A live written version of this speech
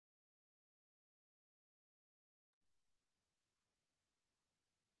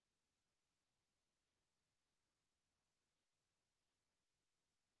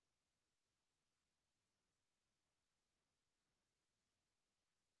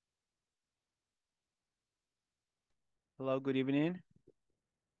Hello, good evening.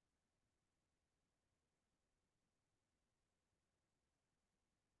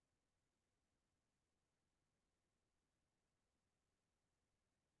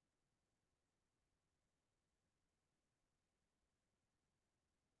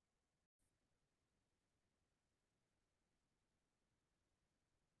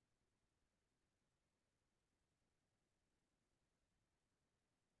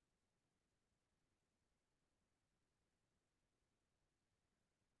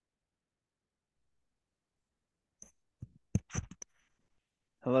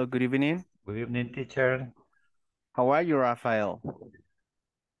 Hello, good evening. Good evening, teacher. How are you, Rafael?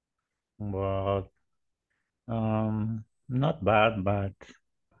 Well, not bad, but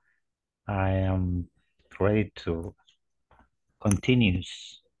I am ready to continue.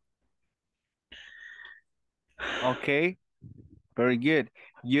 Okay, very good.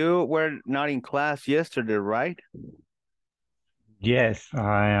 You were not in class yesterday, right? Yes,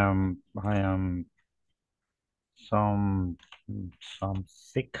 I am some some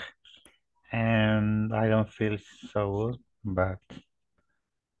sick, and I don't feel so good, but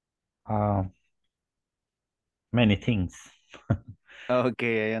uh, many things.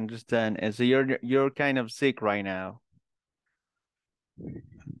 Okay, I understand. And so you're kind of sick right now.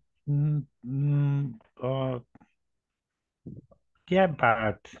 Mm, mm, uh, yeah,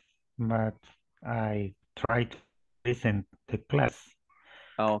 but I try to listen to class.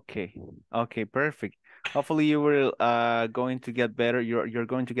 Okay, okay, perfect. Hopefully you will going to get better. You're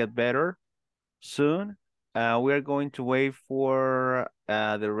going to get better soon. We are going to wait for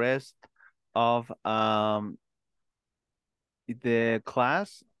the rest of the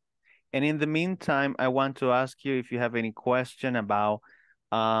class. And in the meantime, I want to ask you if you have any question about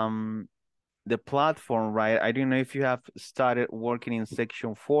um, the platform, right? I don't know if you have started working in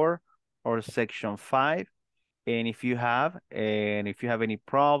section 4 or section 5. And if you have any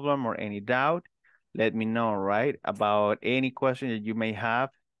problem or any doubt, let me know, right? About any question that you may have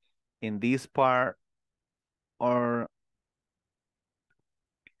in this part or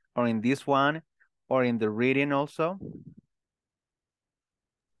in this one or in the reading also.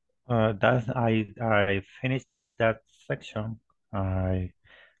 That I finished that section. I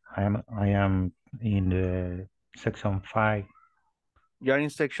I am in the section 5. You're in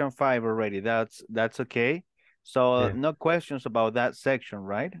section 5 already. That's okay. So Yes. no questions about that section,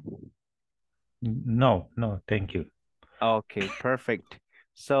 right? No, no, thank you. Okay, perfect.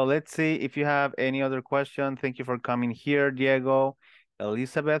 So let's see if you have any other question. Thank you for coming here, Diego.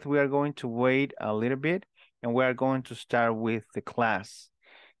 Elizabeth, we are going to wait a little bit and we are going to start with the class.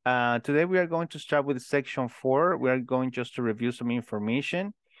 Today we are going to start with section 4. We are going just to review some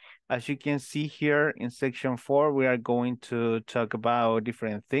information. As you can see here in section 4, we are going to talk about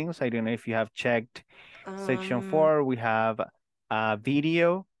different things. I don't know if you have checked section Um, 4. We have a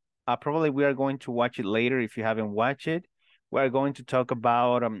video. Probably we are going to watch it later if you haven't watched it. We are going to talk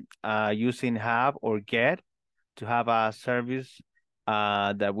about using have or get to have a service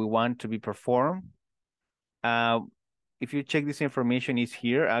that we want to be performed. Uh, if you check this information is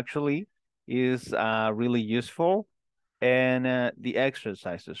here, actually is really useful. And the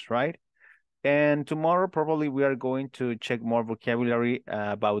exercises, right? And tomorrow, probably we are going to check more vocabulary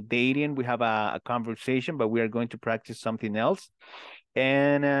about dating. We have a conversation, but we are going to practice something else.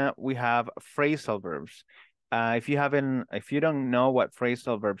 And we have phrasal verbs. If you don't know what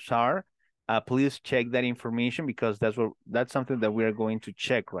phrasal verbs are, please check that information because that's something that we are going to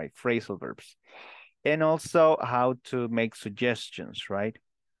check, right? Phrasal verbs. And also how to make suggestions, right?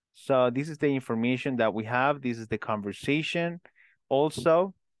 So this is the information that we have. This is the conversation.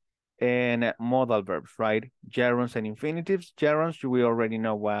 Also, and modal verbs, right? Gerunds and infinitives. Gerunds, we already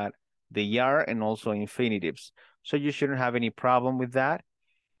know what they are, and also infinitives. So you shouldn't have any problem with that.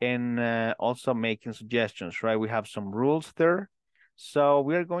 And also making suggestions, right? We have some rules there. So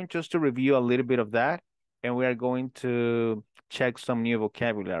we are going just to review a little bit of that, and we are going to check some new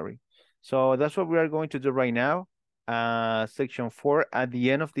vocabulary. So that's what we are going to do right now. Section 4, at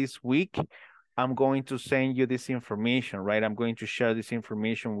the end of this week, I'm going to send you this information, right? I'm going to share this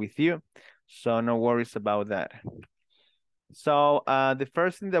information with you. So no worries about that. So the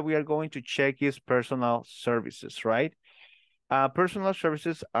first thing that we are going to check is personal services, right? Personal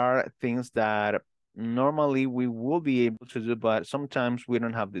services are things that normally we will be able to do, but sometimes we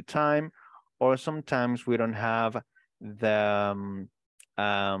don't have the time, or sometimes we don't have the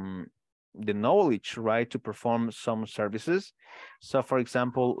um, the knowledge, right, to perform some services. So, for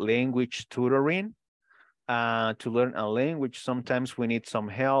example, language tutoring. To learn a language, sometimes we need some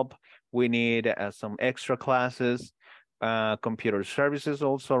help. We need some extra classes, computer services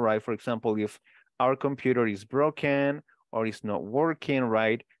also, right? For example, if our computer is broken or it's not working,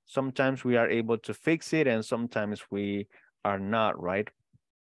 right? Sometimes we are able to fix it and sometimes we are not, right?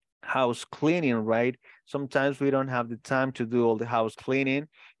 House cleaning, right? Sometimes we don't have the time to do all the house cleaning.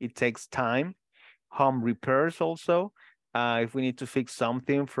 It takes time. Home repairs also. If we need to fix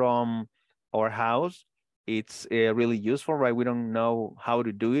something from our house, it's really useful, right? We don't know how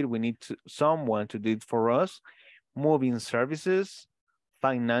to do it. We need someone to do it for us. Moving services,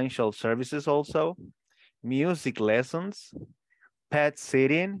 financial services also, music lessons, pet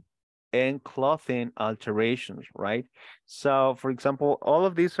sitting, and clothing alterations, right? So, for example, all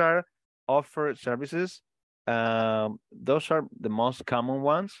of these are offered services. Those are the most common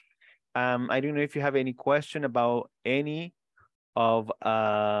ones. I don't know if you have any question about any of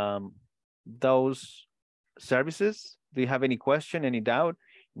those services. Do you have any question, any doubt,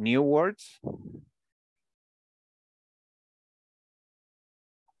 new words?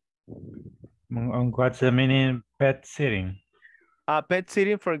 What's the meaning pet sitting? Pet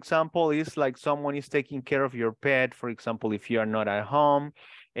sitting, for example, is like someone is taking care of your pet. For example, if you are not at home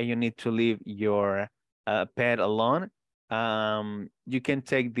and you need to leave your pet alone, you can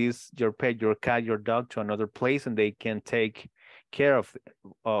take your pet, your cat, your dog to another place and they can take care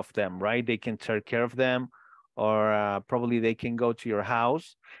of them, right? They can take care of them, or probably they can go to your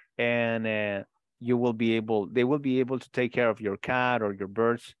house and they will be able to take care of your cat or your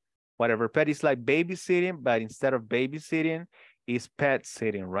birds, whatever. Pet is like babysitting, but instead of babysitting, is pet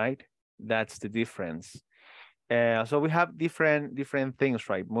sitting, right? That's the difference. So we have different things,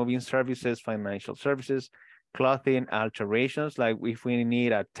 right? Moving services, financial services, clothing alterations, like if we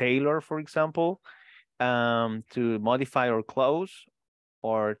need a tailor, for example, to modify our clothes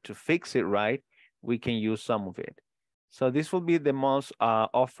or to fix it, right? We can use some of it. So this will be the most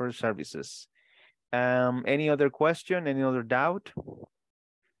offered services. Any other question, any other doubt?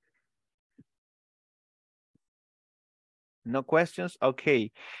 No questions?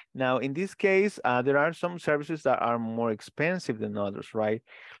 Okay. Now, in this case, there are some services that are more expensive than others, right?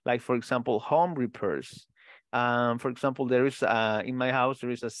 Like, for example, home repairs. For example, there is in my house, there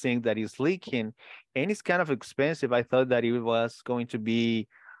is a sink that is leaking and it's kind of expensive. I thought that it was going to be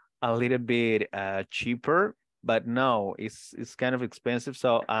a little bit cheaper, but no, it's kind of expensive.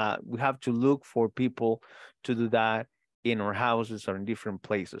 So we have to look for people to do that in our houses or in different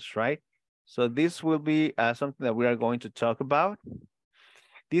places, right? So this will be something that we are going to talk about.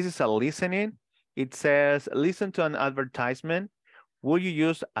 This is a listening. It says, listen to an advertisement. Will you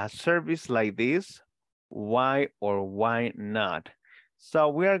use a service like this? Why or why not? So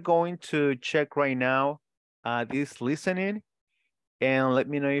we are going to check right now this listening and let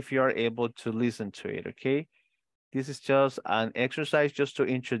me know if you are able to listen to it, okay? This is just an exercise just to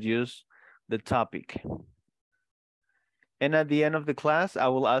introduce the topic. And at the end of the class, I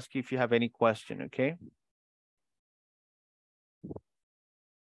will ask you if you have any question, okay?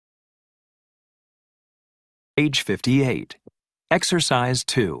 Page 58. Exercise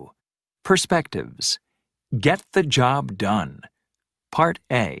 2. Perspectives. Get the job done. Part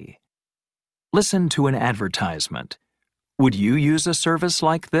A. Listen to an advertisement. Would you use a service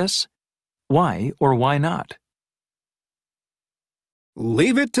like this? Why or why not?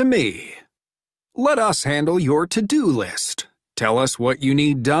 Leave it to me. Let us handle your to-do list. Tell us what you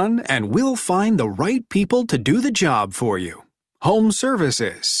need done and we'll find the right people to do the job for you. Home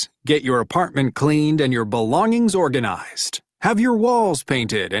services. Get your apartment cleaned and your belongings organized. Have your walls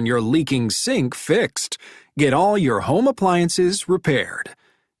painted and your leaking sink fixed. Get all your home appliances repaired.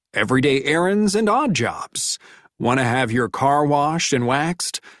 Everyday errands and odd jobs. Want to have your car washed and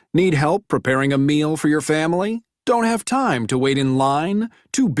waxed? Need help preparing a meal for your family? Don't have time to wait in line?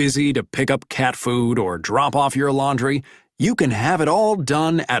 Too busy to pick up cat food or drop off your laundry? You can have it all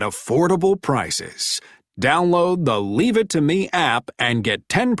done at affordable prices. Download the Leave It to Me app and get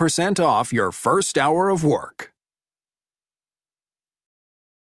 10% off your first hour of work.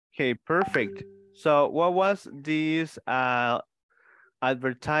 Okay, perfect. So what was this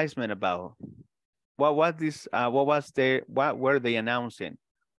advertisement about? What was this? What were they announcing?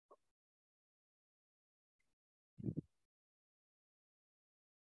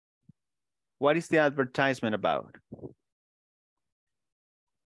 What is the advertisement about?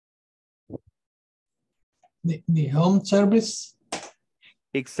 The home service.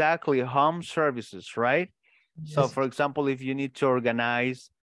 Exactly, home services, right? Yes. So for example, if you need to organize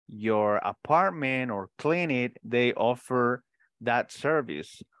your apartment or clean it, they offer that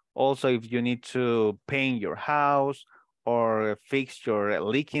service. Also, if you need to paint your house or fix your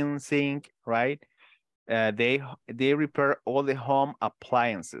leaking sink, right? They repair all the home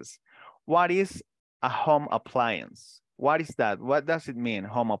appliances. What is a home appliance? What is that? What does it mean,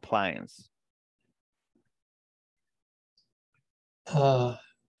 home appliance? uh,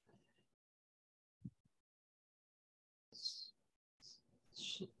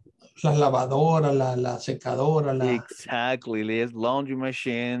 la lavadora, la secadora, Exactly. There's laundry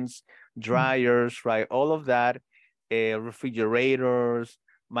machines, dryers, right? All of that, refrigerators,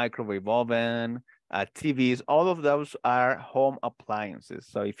 microwave oven, TVs, all of those are home appliances.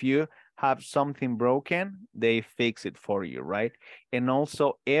 So if you have something broken, they fix it for you, right? And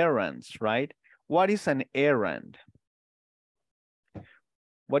also errands, right? What is an errand?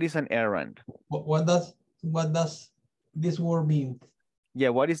 What is an errand? what does this word mean? Yeah,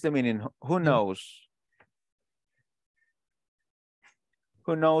 what is the meaning? Who knows?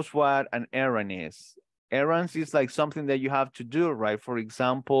 Who knows what an errand is? Errands is like something that you have to do, right? For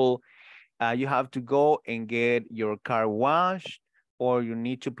example, you have to go and get your car washed, or you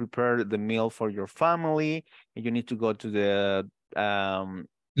need to prepare the meal for your family, and you need to go to the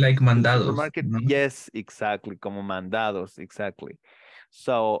Like mandados, supermarket. ¿no? Yes, exactly, como mandados, exactly.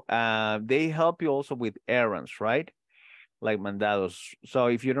 So they help you also with errands, right? Like mandados. So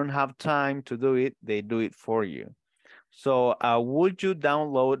if you don't have time to do it, they do it for you. So would you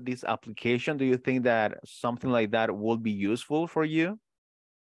download this application? Do you think that something like that would be useful for you?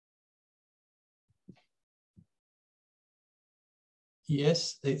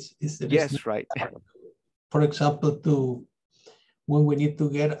 Yes, Yes, right. For example, when we need to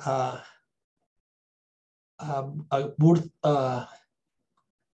get a birth,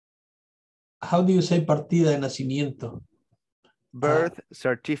 how do you say partida de nacimiento? Birth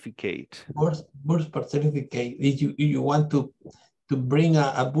certificate. Birth certificate. If you want to bring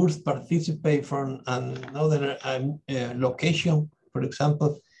a birth participate from another location, for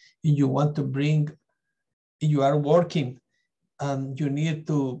example, if you want to bring, you are working and you need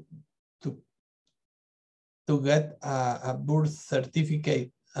to get a birth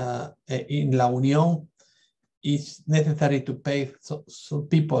certificate in La Unión, it's necessary to pay some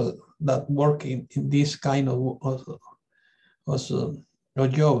people that work in this kind of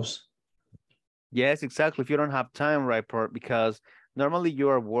jobs. Yes, exactly. If you don't have time, right, because normally you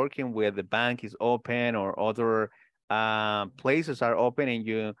are working where the bank is open or other places are open and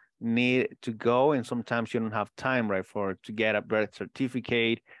you need to go, and sometimes you don't have time, right, to get a birth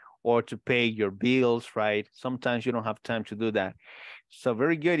certificate or to pay your bills, right? Sometimes you don't have time to do that. So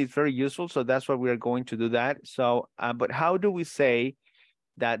very good. It's very useful. So that's why we are going to do that. So, but how do we say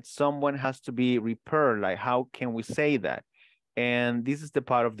that someone has to be repaired? Like, how can we say that? And this is the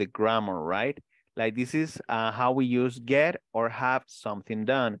part of the grammar, right? Like this is how we use get or have something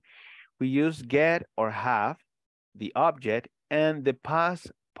done. We use get or have, the object, and the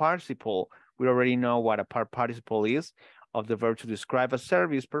past participle. We already know what a past participle is of the verb to describe a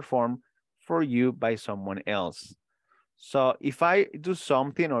service performed for you by someone else. So if I do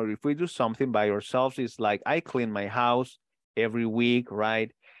something, or if we do something by ourselves, it's like I clean my house every week,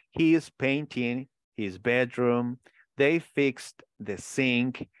 right? He is painting his bedroom. They fixed the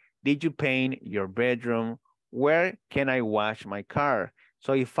sink. Did you paint your bedroom? Where can I wash my car?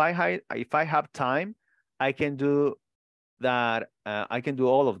 So if I have time, I can do that. I can do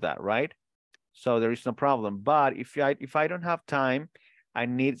all of that, right? So there is no problem. But if I don't have time, I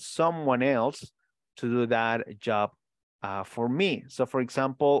need someone else to do that job for me. So for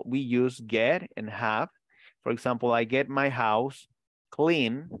example, we use get and have. For example, I get my house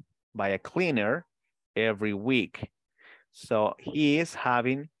clean by a cleaner every week. So he is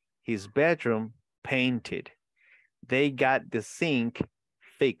having his bedroom painted. They got the sink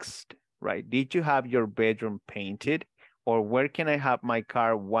fixed, right? Did you have your bedroom painted? Or where can I have my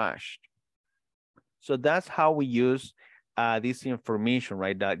car washed? So that's how we use this information,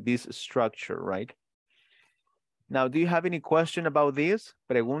 right? This structure, right? Now, do you have any question about this?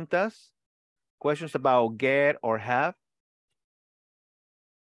 Preguntas? Questions about get or have?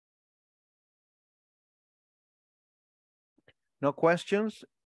 No questions?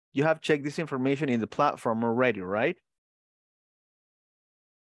 You have checked this information in the platform already, right?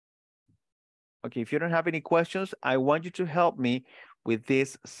 Okay, if you don't have any questions, I want you to help me with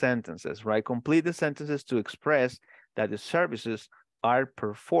these sentences, right? Complete the sentences to express that the services are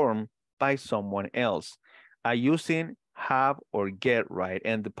performed by someone else using have or get, right?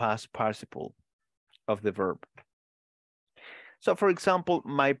 And the past participle of the verb. So for example,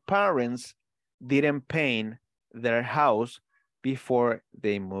 my parents didn't paint their house before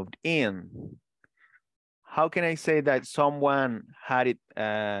they moved in. How can I say that someone had it,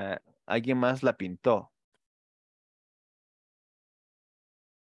 alguien más la pintó?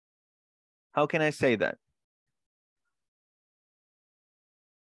 How can I say that?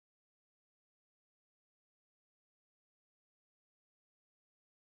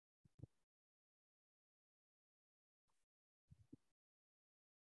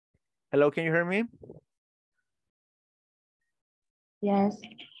 Hello, can you hear me? Yes.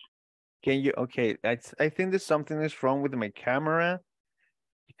 Can you, okay, I think there's something is wrong with my camera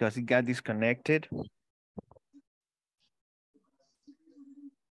because it got disconnected.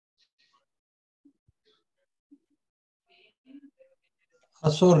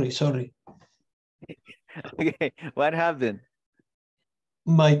 Sorry. Okay, what happened?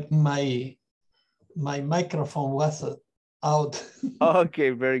 My microphone was out. Okay,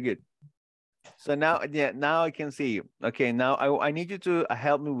 very good. So now, yeah, now I can see you. Okay, now I need you to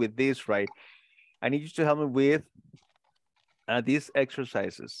help me with this, right? I need you to help me with these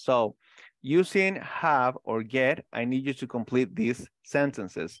exercises. So using have or get, I need you to complete these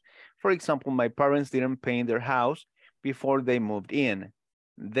sentences. For example, my parents didn't paint their house before they moved in.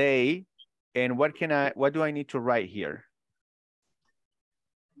 They, and what do I need to write here?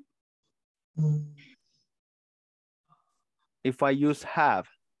 If I use have.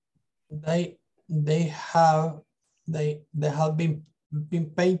 They have been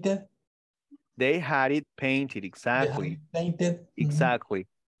painted. They had it painted, exactly. Painted. Exactly.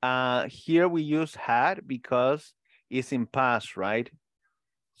 Here we use had because it's in past, right?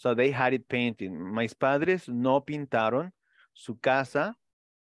 So they had it painted. Mis padres no pintaron su casa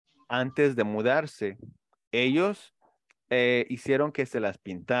antes de mudarse. Ellos hicieron que se las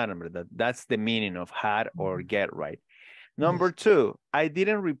pintaran, ¿verdad? That's the meaning of had or get, right? Number two, I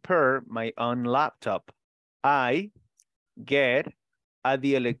didn't repair my own laptop. I get at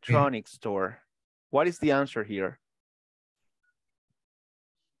the electronics store. What is the answer here?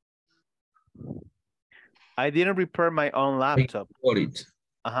 I didn't repair my own laptop. I got it.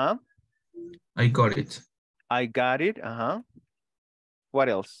 Uh-huh. I got it. I got it. Uh-huh. What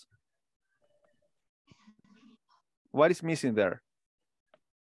else? What is missing there?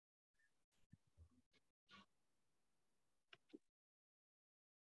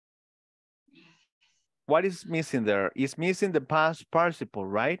 What is missing there? It's missing the past participle,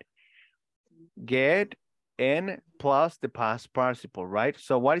 right? Get and plus the past participle, right?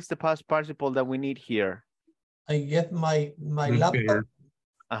 So what is the past participle that we need here? I get my laptop.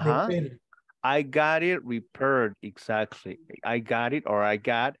 Uh-huh. Repaired. I got it repaired, exactly. I got it, or I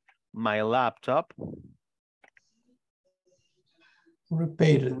got my laptop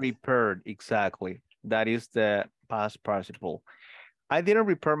repaired. Repaired, exactly. That is the past participle. I didn't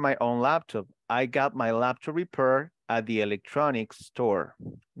repair my own laptop. I got my laptop repaired at the electronics store.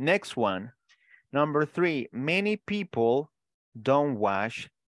 Next one, number three, many people don't wash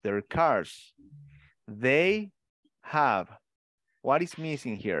their cars. They have. What is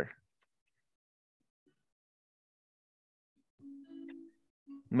missing here?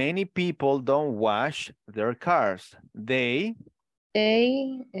 Many people don't wash their cars. They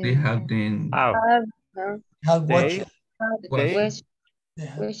have been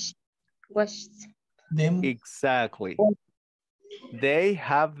washed them. Exactly. They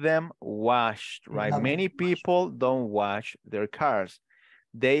have them washed, right? Many people don't wash their cars.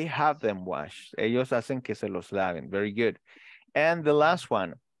 They have them washed. Ellos hacen que se los laven. Very good. And the last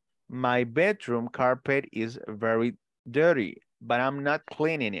one, my bedroom carpet is very dirty, but I'm not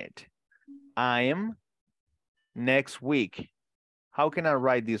cleaning it. I am next week. How can I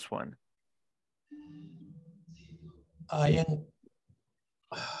write this one? I am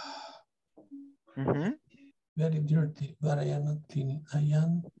very dirty, but I am not cleaning.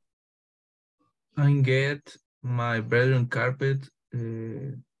 I get my bedroom carpet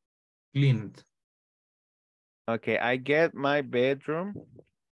cleaned. Okay, I get my bedroom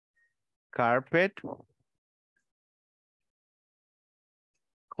carpet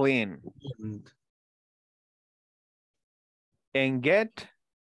clean. And get,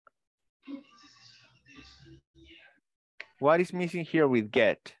 what is missing here with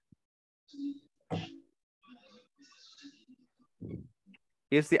get?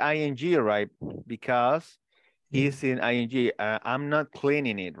 It's the ing, right? Because it's in ing. I'm not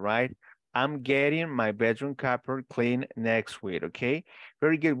cleaning it, right? I'm getting my bedroom carpet clean next week, okay?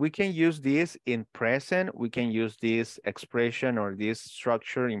 Very good. We can use this in present. We can use this expression or this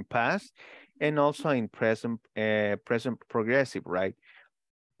structure in past and also in present progressive, right?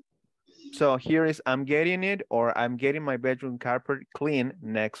 So here is I'm getting it, or I'm getting my bedroom carpet clean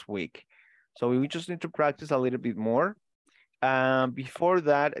next week. So we just need to practice a little bit more. Before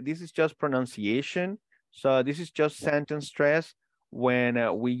that, this is just pronunciation. So this is just sentence stress when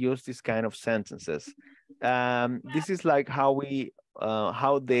we use this kind of sentences. This is like how we,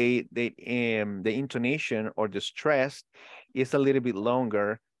 the intonation or the stress is a little bit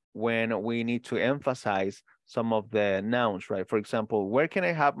longer when we need to emphasize some of the nouns, right? For example, where can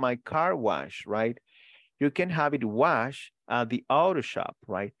I have my car washed, right? You can have it washed at the auto shop,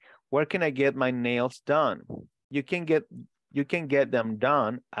 right? Where can I get my nails done? You can get them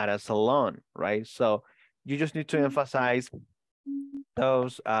done at a salon, right? So you just need to emphasize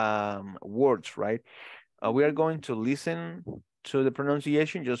those words, right? We are going to listen to the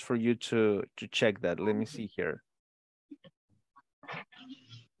pronunciation just for you to check that. Let me see here.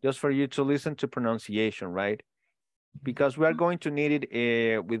 Just for you to listen to pronunciation, right? Because we are going to need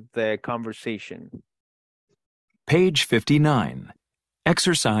it with the conversation. Page 59.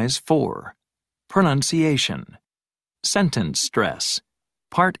 Exercise 4. Pronunciation. Sentence stress.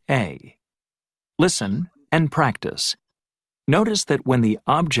 Part A. Listen and practice. Notice that when the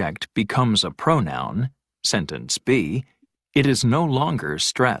object becomes a pronoun, sentence B, it is no longer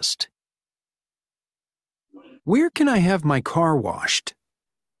stressed. Where can I have my car washed?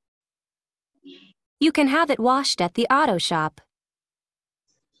 You can have it washed at the auto shop.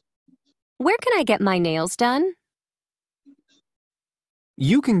 Where can I get my nails done?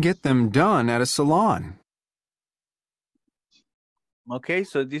 You can get them done at a salon. Okay,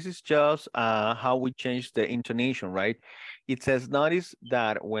 so this is just how we change the intonation, right? It says, notice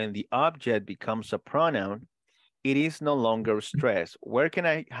that when the object becomes a pronoun, it is no longer stressed. Where can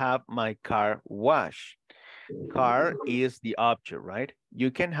I have my car washed? Car is the object, right? You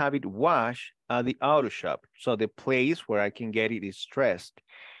can have it washed at the auto shop. So the place where I can get it is stressed.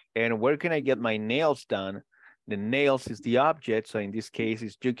 And where can I get my nails done? The nails is the object. So in this case,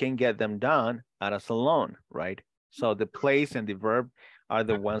 is you can get them done at a salon, right? So the place and the verb are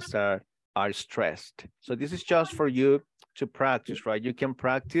the ones that are stressed. So this is just for you to practice, right? You can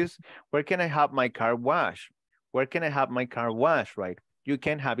practice, where can I have my car washed? Where can I have my car washed, right? You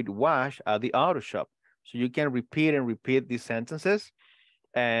can have it washed at the auto shop. So you can repeat and repeat these sentences,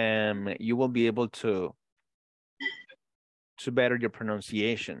 and you will be able to better your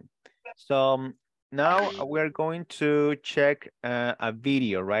pronunciation. So now we're going to check a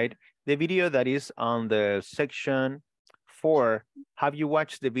video, right? The video that is on the section 4. Have you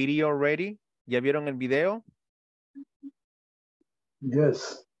watched the video already? ¿Ya vieron el video?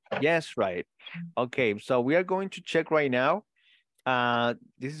 Yes. Yes, right. Okay, so we are going to check right now.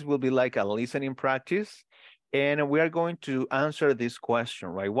 This will be like a listening practice. And we are going to answer this question,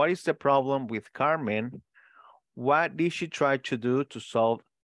 right? What is the problem with Carmen? What did she try to do to solve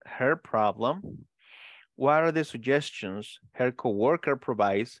her problem? What are the suggestions her coworker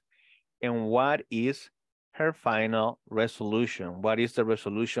provides? And what is her final resolution? What is the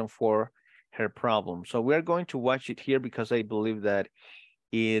resolution for her problem? So we're going to watch it here because I believe that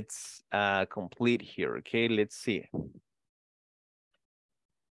it's complete here. Okay, let's see.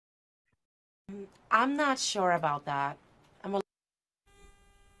 I'm not sure about that.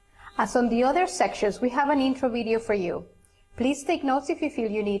 As on the other sections, we have an intro video for you. Please take notes if you feel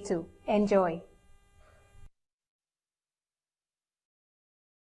you need to. Enjoy.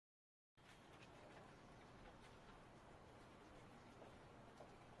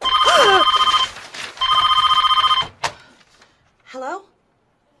 Hello?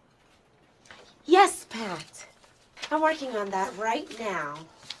 Yes, Pat. I'm working on that right now.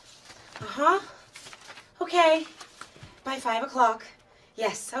 Uh-huh. Okay. By 5 o'clock.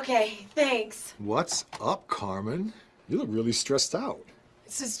 Yes, okay. Thanks. What's up, Carmen? You look really stressed out.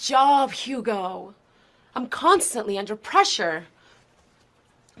 It's his job, Hugo. I'm constantly under pressure.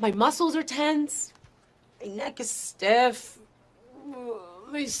 My muscles are tense. My neck is stiff.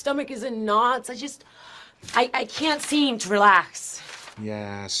 My stomach is in knots. I can't seem to relax.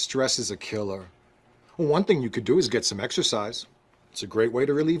 Yeah, stress is a killer. Well, one thing you could do is get some exercise. It's a great way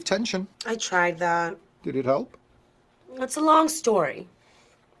to relieve tension. I tried that. Did it help? It's a long story.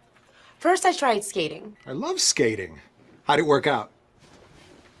 First, I tried skating. I love skating. How'd it work out?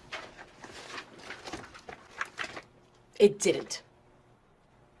 It didn't.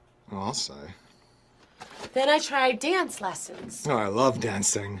 I'll say. Then I tried dance lessons. Oh, I love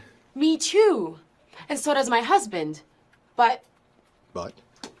dancing. Me too. And so does my husband. But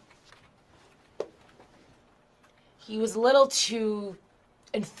he was a little too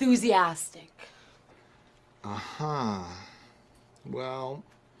enthusiastic. Uh-huh. Well,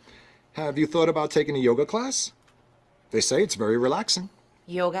 have you thought about taking a yoga class? They say it's very relaxing.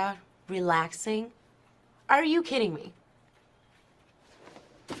 Yoga? Relaxing? Are you kidding me?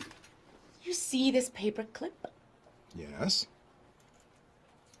 You see this paper clip? Yes.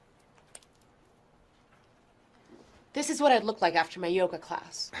 This is what I'd look like after my yoga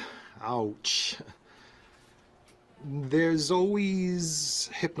class. Ouch. There's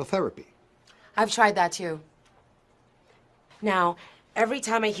always hypnotherapy. I've tried that too. Now, every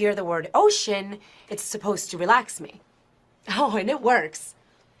time I hear the word ocean, it's supposed to relax me. Oh, and it works.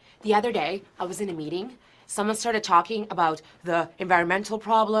 The other day, I was in a meeting. someone started talking about the environmental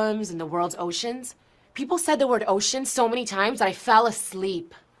problems in the world's oceans. People said the word ocean so many times that I fell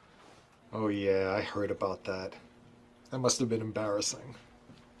asleep. Oh yeah, I heard about that. That must have been embarrassing.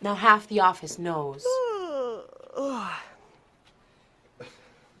 Now half the office knows.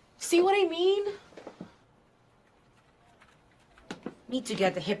 See what I mean? Need to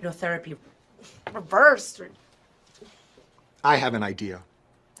get the hypnotherapy reversed. I have an idea.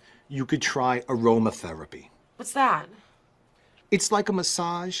 You could try aromatherapy. What's that? It's like a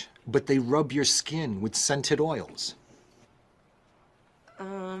massage, but they rub your skin with scented oils.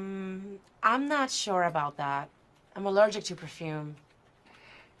 I'm not sure about that. I'm allergic to perfume.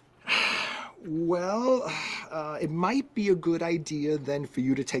 Well, it might be a good idea then for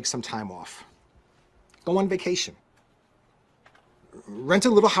you to take some time off. Go on vacation. Rent a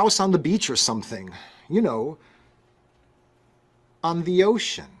little house on the beach or something. You know, on the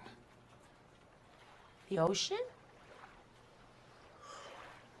ocean. The ocean?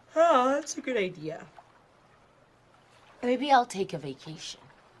 Oh, that's a good idea. Maybe I'll take a vacation.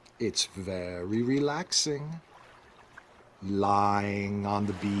 It's very relaxing. Lying on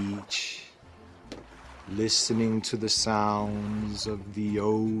the beach, listening to the sounds of the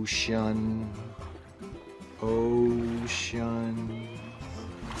ocean. Ocean.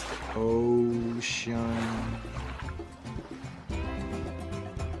 Ocean.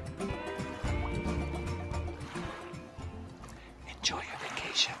 Enjoy your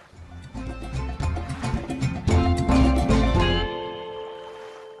vacation.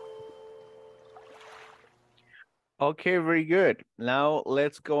 Okay, very good. Now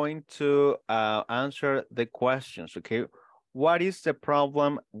let's go into answer the questions, okay? What is the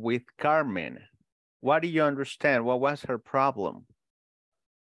problem with Carmen? What do you understand? What was her problem?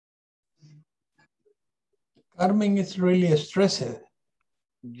 Carmen is really stressed.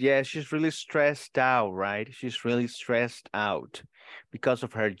 Yeah, she's really stressed out, right? She's really stressed out because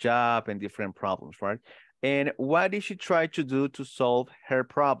of her job and different problems, right? And what did she try to do to solve her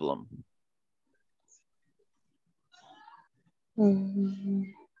problem?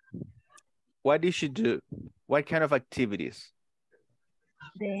 What did she do? What kind of activities?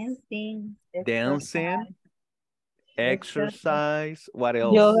 Dancing. Dancing, exercise, what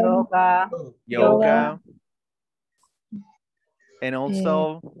else? Yoga. Yoga. And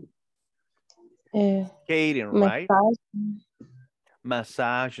also skating, right?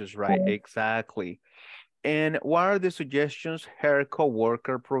 Massages, right? Exactly. And what are the suggestions her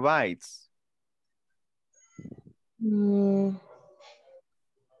coworker provides?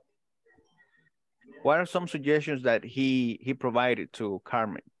 What are some suggestions that he provided to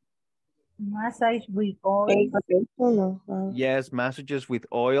Carmen? Massage with oil. Yes, massages with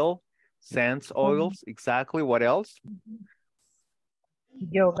oil, scents oils, exactly. What else?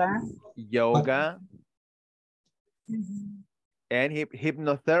 Yoga. Yoga. And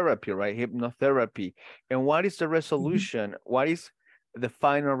hypnotherapy, right? Hypnotherapy. And what is the resolution? What is the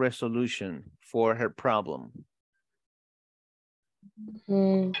final resolution for her problem?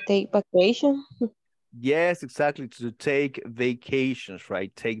 Take vacation. Yes, exactly. To take vacations,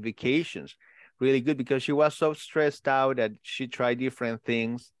 right? Take vacations. Really good because she was so stressed out that she tried different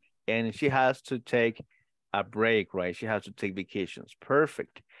things and she has to take a break, right? She has to take vacations.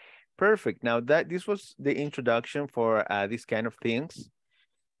 Perfect. Perfect. Now this was the introduction for these kind of things.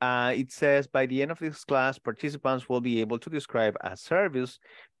 It says by the end of this class, participants will be able to describe a service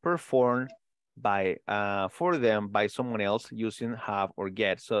performed by for them by someone else using have or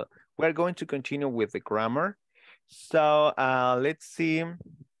get. So we're going to continue with the grammar. So let's see.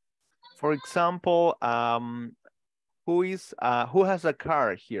 For example, who has a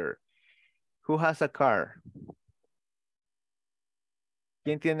car here? Who has a car?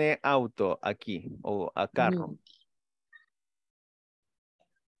 ¿Quién tiene auto aquí o a carro?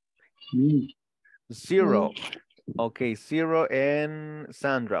 Zero. Okay, Zero and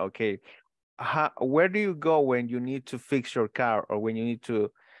Sandra. Okay. Where do you go when you need to fix your car or when you need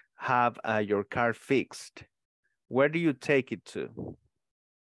to have your car fixed? Where do you take it to?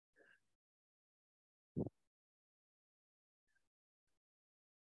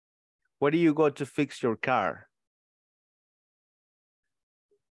 Where do you go to fix your car?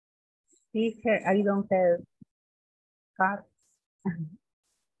 I don't have car.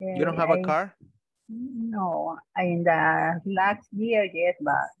 You don't have a car? No, in the last year, yes,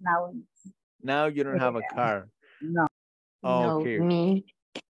 but now. Now you don't have a car. No. Okay. No, me.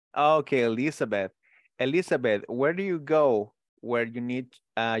 Okay, Elizabeth. Elizabeth, where do you go where you need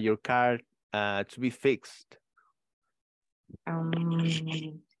your car to be fixed? I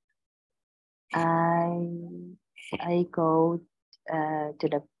go to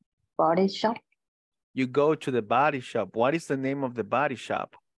the body shop. You go to the body shop. What is the name of the body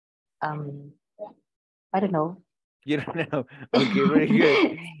shop? I don't know. You don't know. Okay, very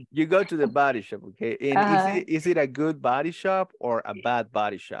good. You go to the body shop, okay? And is it a good body shop or a bad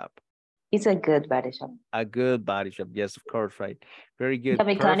body shop? It's a good body shop. A good body shop. Yes, of course, right. Very good. The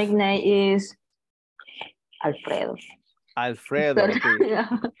mechanic name is Alfredo. Alfredo, okay. Yeah.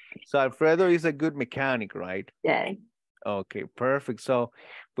 So Alfredo is a good mechanic, right? Yeah. Okay, perfect. So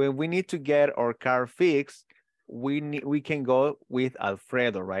when we need to get our car fixed, we can go with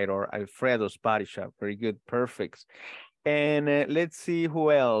Alfredo, right? Or Alfredo's body shop. Very good, perfect. And let's see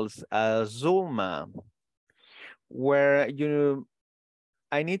who else. Zulma, where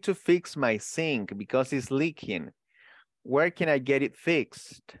I need to fix my sink because it's leaking. Where can I get it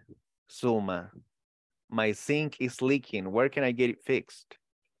fixed? Zulma, my sink is leaking. Where can I get it fixed?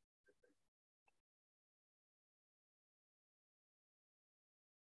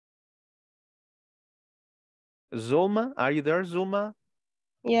 Zulma, are you there, Zulma?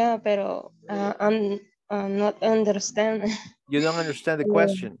 Yeah, pero I'm not understand. You don't understand the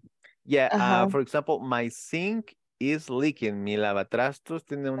question. Yeah, for example, my sink is leaking. Mi lavatrastos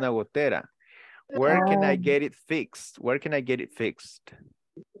tiene una gotera. Where can I get it fixed? Where can I get it fixed?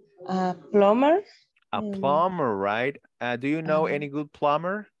 Plumber. A plumber, right? Do you know any good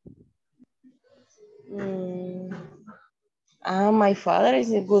plumber? My father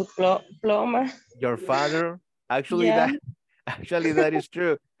is a good plumber. Your father? Actually, Yeah. that is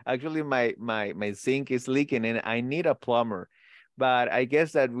true. Actually, my sink is leaking and I need a plumber. But I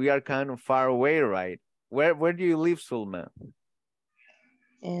guess that we are kind of far away, right? Where do you live, Zulma?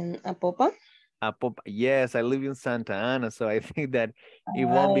 In Apopa? Apopa. Yes, I live in Santa Ana, so I think that it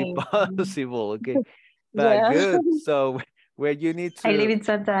won't be possible. Okay, but Yeah. good. So where you need to. I live in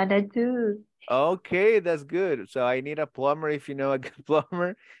Santa Ana too. Okay, that's good. So I need a plumber. If you know a good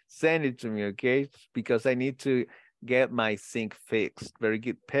plumber, send it to me, okay? Because I need to get my sink fixed. Very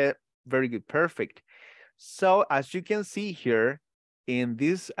good, very good, perfect. So as you can see here in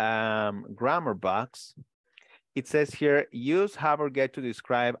this grammar box, it says here, use have or get to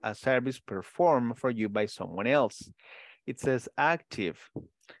describe a service performed for you by someone else. It says active.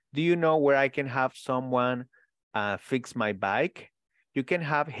 Do you know where I can have someone fix my bike? You can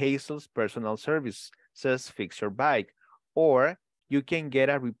have Hazel's personal service, says fix your bike, or you can get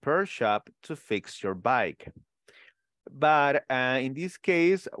a repair shop to fix your bike. But in this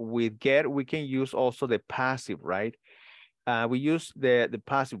case, with get, we can use also the passive, right? We use the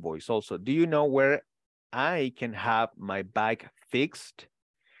passive voice also. Do you know where I can have my bike fixed?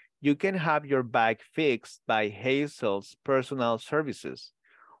 You can have your bike fixed by Hazel's personal services,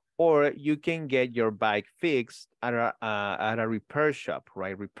 or you can get your bike fixed at a repair shop,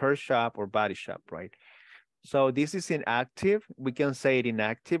 right? Repair shop or body shop, right? So this is in active. We can say it in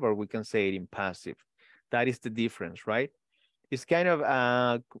active or we can say it in passive. That is the difference, right? It's kind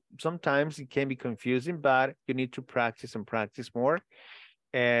of, sometimes it can be confusing, but you need to practice and practice more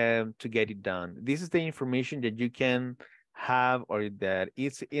to get it done. This is the information that you can have or that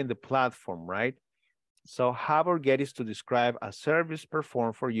it's in the platform, right? So have or get is to describe a service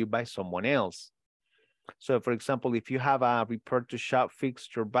performed for you by someone else. So for example, if you have a repair to shop fix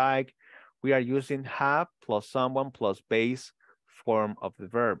your bike, we are using have plus someone plus base form of the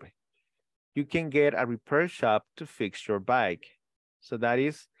verb. You can get a repair shop to fix your bike. So that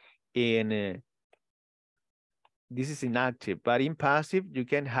is in, this is in active, but in passive, you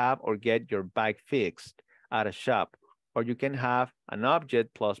can have or get your bike fixed at a shop, or you can have an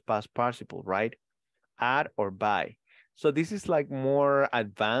object plus past participle, right? At or by. So this is like more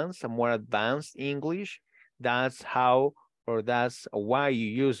advanced English. That's how, or that's why you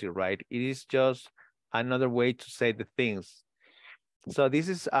use it, right? It is just another way to say the things. So this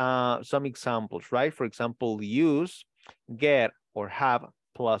is some examples, right? For example, use, get, or have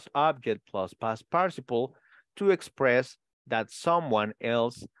plus object plus past participle to express that someone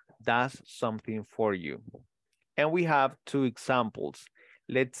else does something for you. And we have two examples.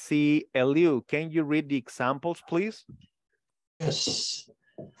 Let's see, Eliu, can you read the examples, please? Yes.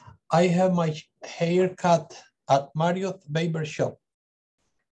 I have my hair cut at Marriott's barber shop.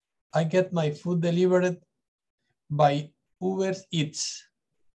 I get my food delivered by Uber Eats.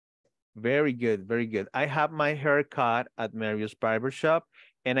 Very good, very good. I have my hair cut at Mario's barber shop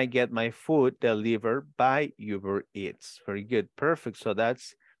and I get my food delivered by Uber Eats. Very good, perfect. So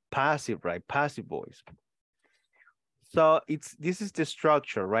that's passive, right? Passive voice. So this is the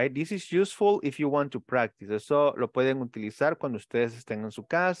structure, right? This is useful if you want to practice. Eso lo pueden utilizar cuando ustedes estén en su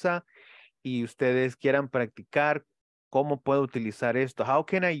casa y ustedes quieran practicar cómo puedo utilizar esto. How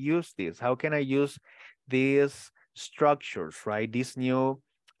can I use this? How can I use these structures, right? This new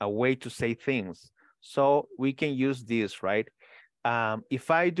way to say things. So we can use this, right?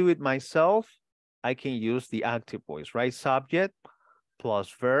 If I do it myself, I can use the active voice, right? Subject plus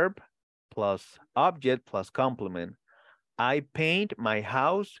verb plus object plus complement. I paint my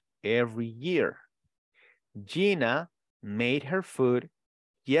house every year. Gina made her food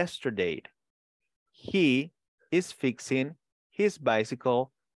yesterday. He is fixing his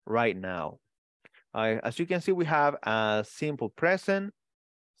bicycle right now. As you can see, we have a simple present,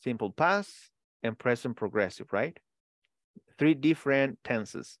 simple past, and present progressive, right? 3 different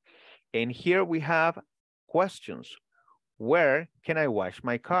tenses. And here we have questions. Where can I wash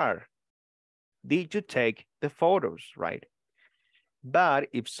my car? Did you take the photos, right? But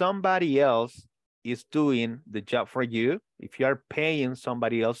if somebody else is doing the job for you, if you are paying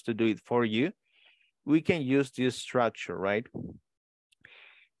somebody else to do it for you, we can use this structure, right?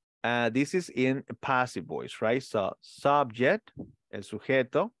 This is in passive voice, right? So subject, el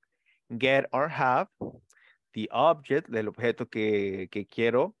sujeto, get or have, the object del objeto que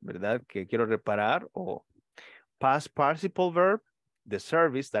quiero, ¿verdad? Que quiero reparar, o past participle verb, the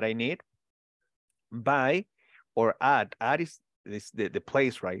service that I need, by or at is the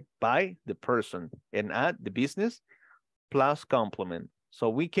place, right? By the person, and at the business, plus complement. So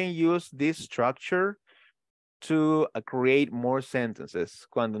we can use this structure to create more sentences.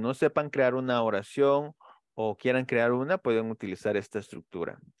 Cuando no sepan crear una oración o quieran crear una, pueden utilizar esta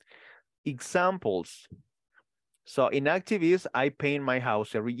estructura. Examples. So inactive is I paint my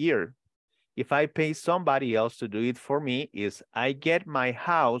house every year. If I pay somebody else to do it for me, is I get my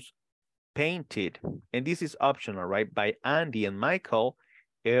house painted. And this is optional, right? By Andy and Michael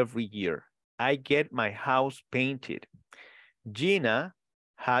every year. I get my house painted. Gina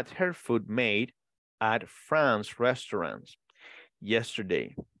had her food made at Fran's restaurants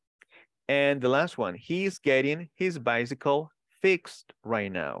yesterday. And the last one, he is getting his bicycle fixed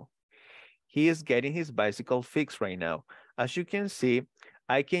right now. He is getting his bicycle fixed right now. As you can see,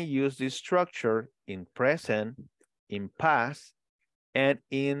 I can use this structure in present, in past, and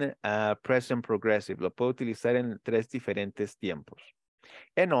in present progressive. Lo puedo utilizar en 3 diferentes tiempos.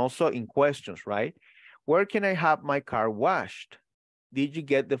 And also in questions, right? Where can I have my car washed? Did you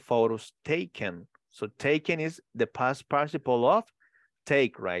get the photos taken? So taken is the past participle of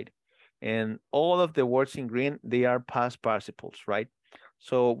take, right? And all of the words in green, they are past participles, right?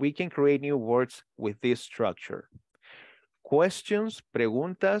 So we can create new words with this structure. Questions,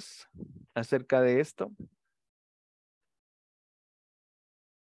 preguntas acerca de esto?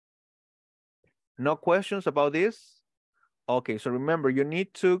 No questions about this? Okay, so remember, you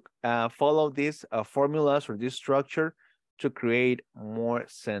need to follow these formulas or this structure to create more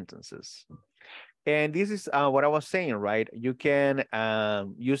sentences. And this is what I was saying, right? You can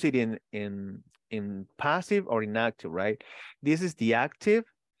use it in passive or inactive, right? This is the active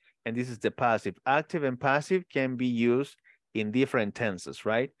and this is the passive. Active and passive can be used in different tenses,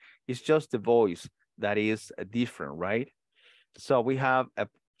 right? It's just the voice that is different, right? So we have a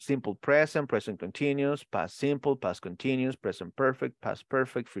simple present, present continuous, past simple, past continuous, present perfect, past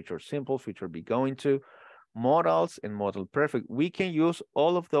perfect, future simple, future be going to, modals and modal perfect. We can use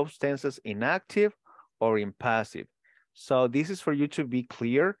all of those tenses in active or in passive. So this is for you to be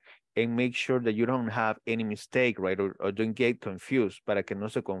clear and make sure that you don't have any mistake, right? Or don't get confused, para que no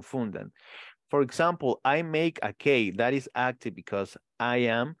se confundan. For example, I make a cake. That is active because I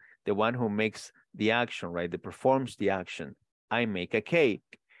am the one who makes the action, right? That performs the action. I make a cake.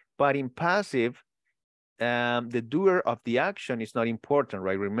 But in passive, the doer of the action is not important,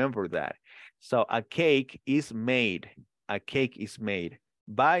 right? Remember that. So a cake is made. A cake is made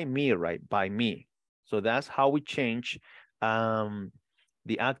by me, right? By me. So that's how we change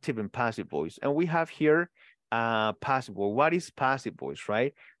the active and passive voice. And we have here passive voice. What is passive voice,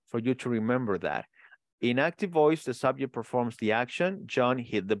 right? For you to remember that. In active voice, the subject performs the action. John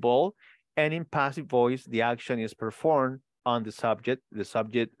hit the ball. And in passive voice, the action is performed on the subject. The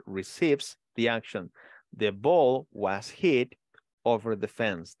subject receives the action. The ball was hit over the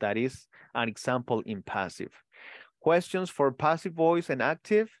fence. That is an example in passive. Questions for passive voice and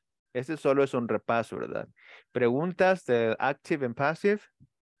active? Este solo es un repaso, ¿verdad? Preguntas de active and passive?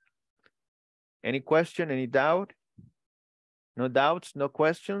 Any question, any doubt? No doubts, no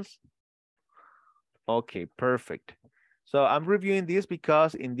questions? Okay, perfect. So I'm reviewing this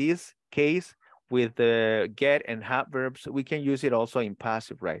because in this case, with the get and have verbs, we can use it also in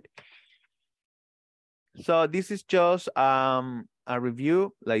passive, right? So this is just a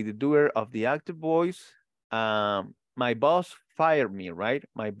review, like the doer of the active voice. My boss fired me, right?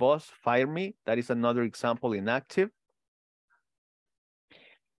 My boss fired me. That is another example in active.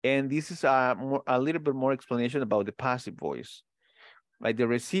 And this is a little bit more explanation about the passive voice. Like the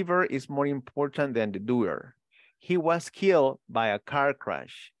receiver is more important than the doer. He was killed by a car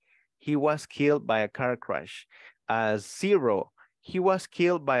crash. He was killed by a car crash. Zero, he was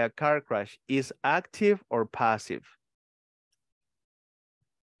killed by a car crash is active or passive?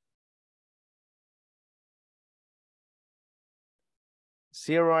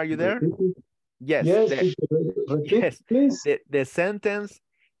 Zero, are you there? Yes. Yes, repeat, please. The sentence,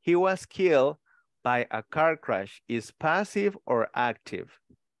 he was killed by a car crash, is passive or active?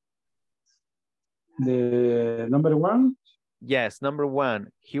 The number one? Yes, number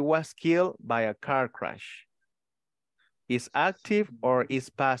one, he was killed by a car crash. Is active or is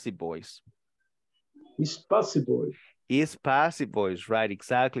passive, boys? It's possible. Is passive, boys, right?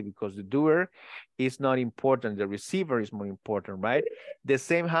 Exactly, because the doer is not important. The receiver is more important, right? The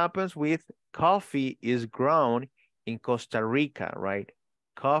same happens with coffee is ground in Costa Rica, right?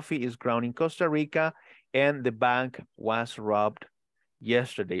 Coffee is ground in Costa Rica and the bank was robbed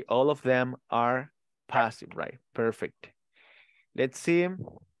yesterday. All of them are passive, right? Perfect. Let's see.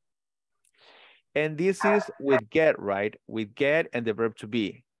 And this is with get, right? With get and the verb to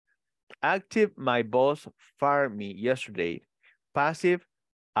be. Active, my boss fired me yesterday. Passive,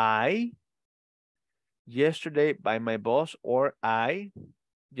 I, yesterday by my boss, or I,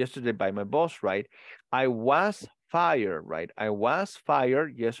 yesterday by my boss, right? I was fired, right? I was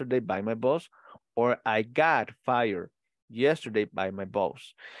fired yesterday by my boss, or I got fired yesterday by my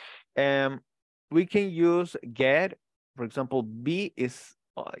boss. We can use get, for example, be is,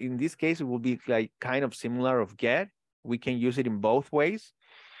 in this case, it will be like kind of similar of get. We can use it in both ways.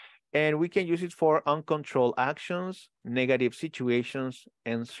 And we can use it for uncontrolled actions, negative situations,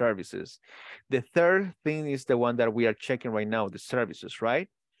 and services. The third thing is the one that we are checking right now, the services, right?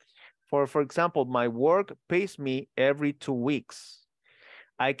 For example, my work pays me every 2 weeks.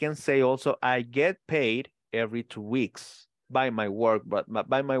 I can say also, I get paid every 2 weeks by my work, but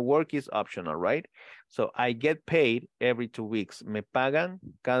by my work is optional, right? So I get paid every 2 weeks. Me pagan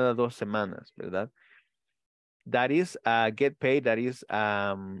cada 2 semanas, ¿verdad? That is get paid, that is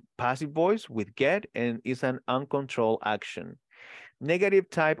passive voice with get, and is an uncontrolled action. Negative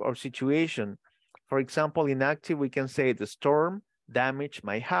type of situation. For example, in active, we can say the storm damaged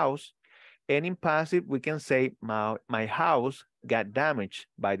my house. And in passive, we can say my house got damaged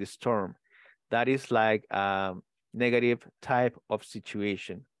by the storm. That is like a negative type of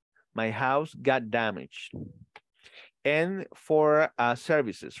situation. My house got damaged. And for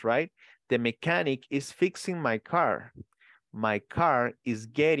services, right? The mechanic is fixing my car. My car is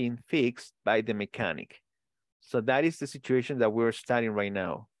getting fixed by the mechanic. So that is the situation that we're studying right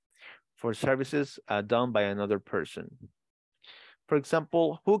now for services done by another person. For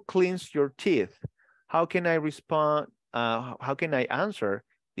example, who cleans your teeth? How can I respond? How can I answer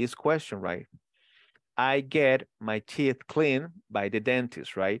this question, right? I get my teeth cleaned by the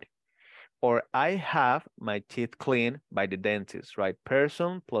dentist, right? Or I have my teeth cleaned by the dentist, right?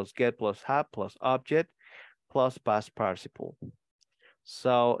 Person plus get plus have plus object plus past participle.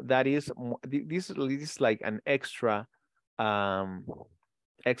 So that is, this is like an extra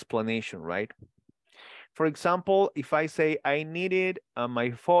explanation, right? For example, if I say I needed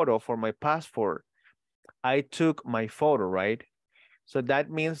my photo for my passport, I took my photo, right? So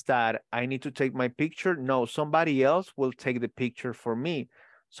that means that I need to take my picture. No, somebody else will take the picture for me.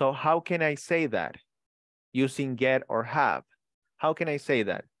 So how can I say that? Using get or have. How can I say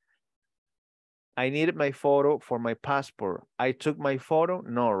that? I needed my photo for my passport. I took my photo?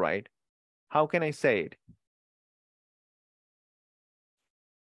 No, right? How can I say it?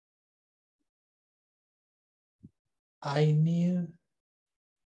 I need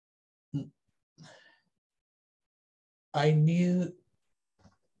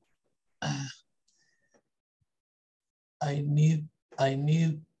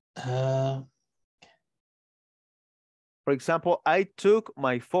For example, I took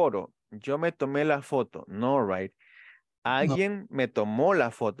my photo. Yo me tomé la foto. No, right? Alguien me tomó la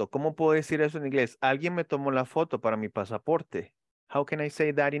foto. ¿Cómo puedo decir eso en inglés? Alguien me tomó la foto para mi pasaporte. How can I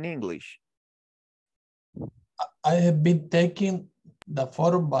say that in English? I have been taking the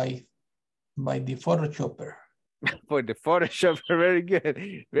photo by the photoshopper. For the Photoshop, very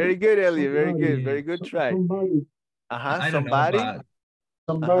good. Very good, Elliot. Very good. Very good try. Somebody, somebody.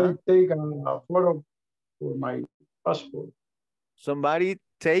 Somebody take a photo for my passport. Somebody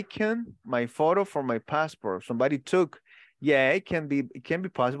taken my photo for my passport. Somebody took. Yeah, it can be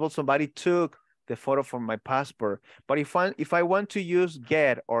possible. Somebody took the photo for my passport. But if I want to use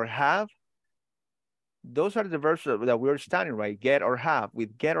get or have, those are the verbs that we're studying, right? Get or have.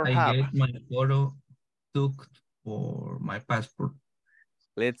 With get or have. I get my photo took for my passport.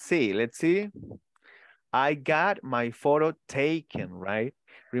 Let's see. I got my photo taken, right?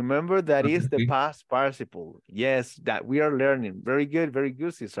 Remember that is the past participle. Yes, that we are learning. Very good,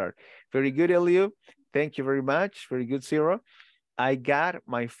 Cesar. Very good, Elio. Thank you very much. Very good, Zero. I got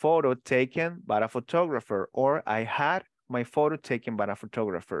my photo taken by a photographer, or I had my photo taken by a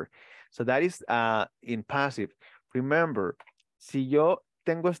photographer. So that is in passive. Remember, si yo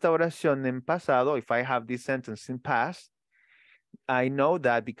tengo esta oración en pasado, if I have this sentence in past, I know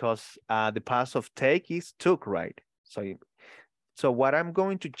that because the past of take is took, right? So what I'm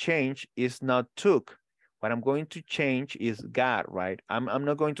going to change is not took. What I'm going to change is got, right? I'm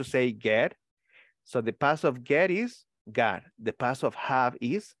not going to say get. So the past of get is got. The past of have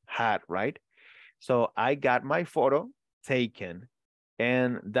is had, right? So I got my photo taken.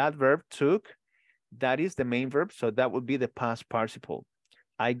 And that verb took, that is the main verb. So that would be the past participle.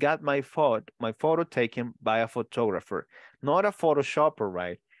 I got my photo taken by a photographer, not a photoshopper,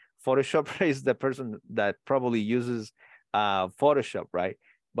 right? Photoshopper is the person that probably uses Photoshop, right?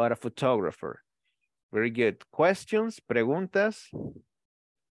 But a photographer. Very good. Questions, preguntas?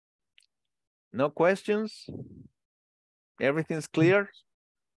 No questions? Everything's clear?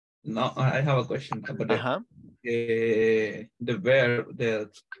 No, I have a question about the verb,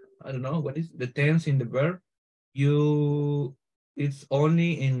 I don't know, what is the tense in the verb? It's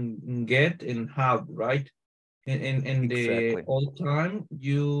only in get and have, right? In the all time,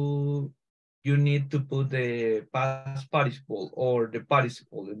 you need to put the past participle or the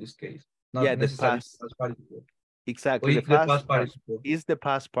participle in this case. Not necessarily the past participle. Exactly. The past participle. Is the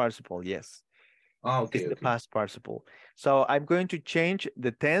past participle, yes. Okay. It's the past participle. So I'm going to change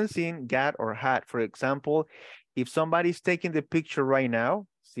the tense in got or had. For example, if somebody's taking the picture right now,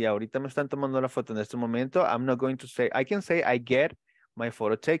 si ahorita me están tomando la foto en este momento, I'm not going to say, I can say I get my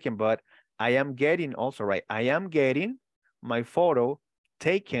photo taken, but I am getting also, right? I am getting my photo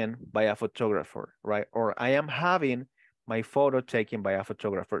taken by a photographer, right? Or I am having my photo taken by a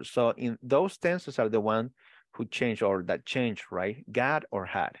photographer. So in those tenses are the one who change or that change, right? Got or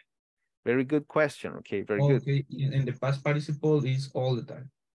had. Very good question. Okay, very good. Okay, and the past participle is all the time.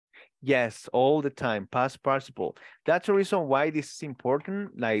 Yes, all the time, past participle. That's the reason why this is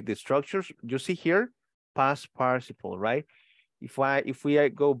important, like the structures you see here, past participle, right? If we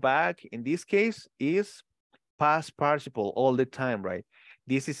go back, in this case, is past participle all the time, right?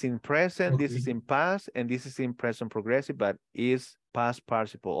 This is in present, this is in past, and this is in present progressive, but is past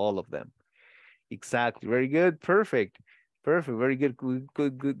participle, all of them. Exactly, very good, perfect. Perfect, very good,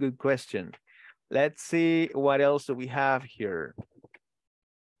 good question. Let's see what else do we have here.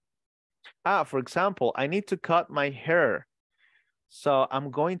 For example, I need to cut my hair. So I'm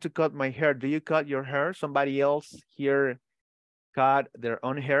going to cut my hair. Do you cut your hair? Somebody else here cut their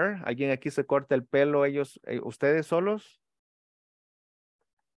own hair? ¿Alguien aquí se corta el pelo ellos, ustedes solos?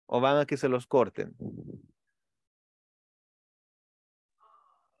 ¿O van a que se los corten?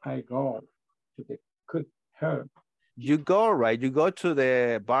 I go to the cut hair. You go, right? You go to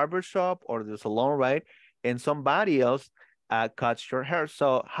the barber shop or the salon, right? And somebody else cuts your hair.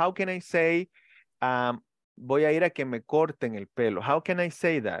 So how can I say, voy a ir a que me corten el pelo? How can I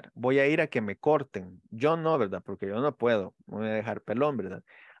say that? Voy a ir a que me corten. Yo no, ¿verdad? Porque yo no puedo. Voy a dejar pelón, ¿verdad?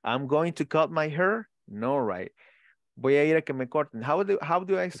 I'm going to cut my hair? No, right? Voy a ir a que me corten. How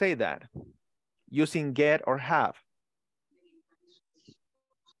do I say that? Using get or have.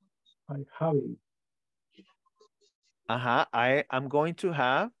 I have it. I'm going to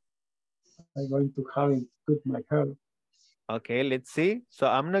have. I'm going to have it cut my hair. Okay, let's see. So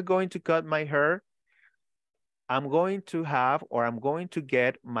I'm not going to cut my hair. I'm going to have, or I'm going to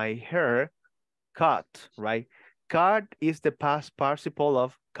get my hair cut, right? Cut is the past participle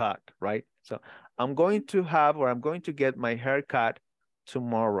of cut, right? So I'm going to have, or I'm going to get my hair cut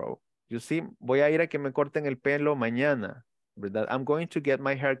tomorrow. You see, voy a ir a que me corten el pelo mañana, ¿verdad? I'm going to get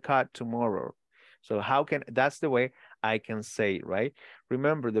my hair cut tomorrow. So that's the way I can say it, right?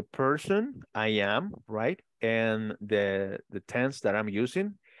 Remember the person, I am, right? And the tense that I'm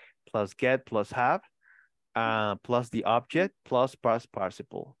using, plus get, plus have, plus the object, plus past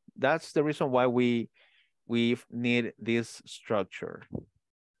participle. That's the reason why we need this structure.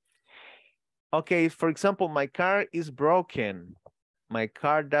 Okay, for example, my car is broken. My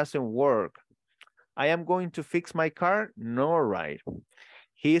car doesn't work. I am going to fix my car? No, right?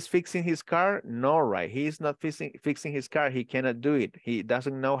 He is fixing his car? No, right? He is not fixing his car. He cannot do it. He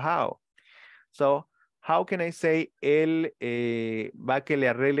doesn't know how. So, how can I say, él va a que le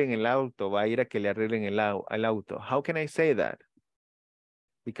arreglen el auto, va a ir a que le arreglen el auto? How can I say that?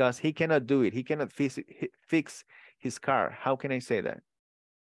 Because he cannot do it. He cannot fix his car. How can I say that?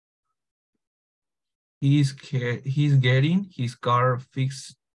 He's getting his car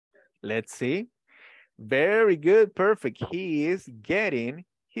fixed. Let's see. Very good, perfect. He is getting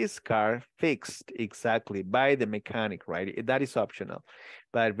his car fixed, exactly, by the mechanic, right? That is optional,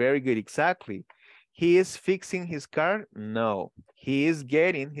 but very good, exactly. He is fixing his car? No, he is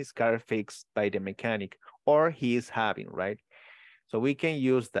getting his car fixed by the mechanic, or he is having, right? So we can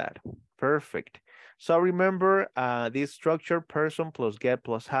use that, perfect. So remember this structure, person plus get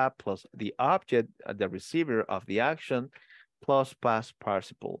plus have plus the object, the receiver of the action, plus past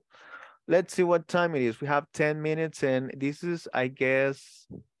participle. Let's see what time it is. We have 10 minutes and this is, I guess,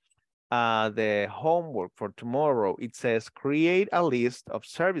 the homework for tomorrow. It says create a list of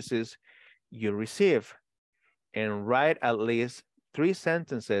services you receive and write at least 3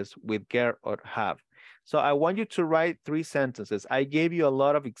 sentences with get or have. So I want you to write 3 sentences. I gave you a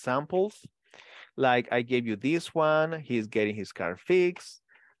lot of examples. Like I gave you this one, he's getting his car fixed.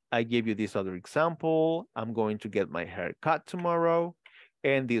 I gave you this other example. I'm going to get my hair cut tomorrow.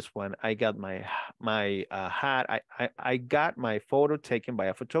 And this one, I got my hat. I got my photo taken by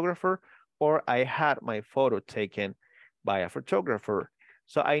a photographer, or I had my photo taken by a photographer.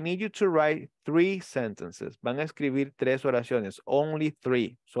 So I need you to write 3 sentences. Van a escribir 3 oraciones, only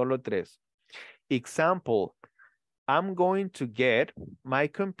 3, solo 3. Example, I'm going to get my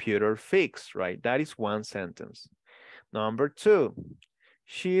computer fixed, right? That is 1 sentence. Number 2,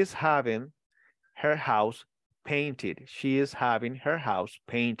 she is having her house painted. She is having her house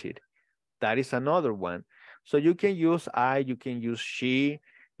painted. That is another one. So you can use I, you can use she,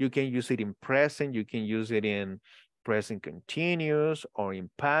 you can use it in present, you can use it in present continuous or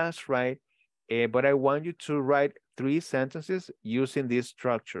in past, right? But I want you to write 3 sentences using these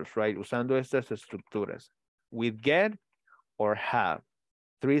structures, right? Usando estas estructuras. With get or have.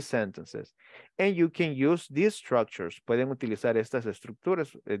 3 sentences. And you can use these structures. Pueden utilizar estas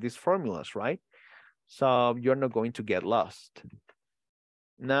estructuras, these formulas, right? So you're not going to get lost.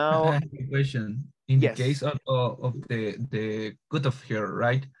 Now, I have a question. In yes. the case of the cut of hair,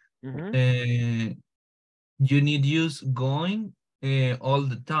 right? Mm-hmm. You need use going all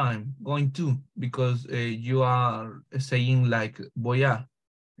the time, going to, because you are saying like voy a.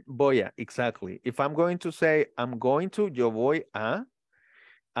 Voy a, exactly. If I'm going to say I'm going to, yo voy a,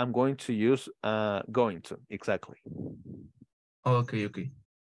 I'm going to use going to, exactly. Okay, okay.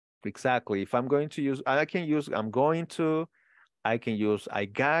 Exactly. If I'm going to use, I can use I'm going to, I can use I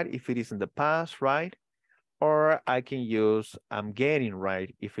got if it is in the past, right? Or I can use I'm getting,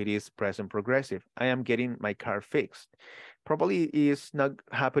 right? If it is present progressive. I am getting my car fixed. Probably is not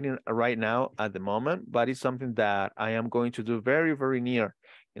happening right now at the moment, but it's something that I am going to do very, very near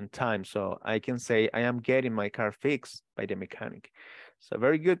in time. So I can say I am getting my car fixed by the mechanic. So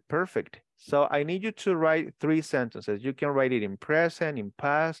very good, perfect. So I need you to write 3 sentences. You can write it in present, in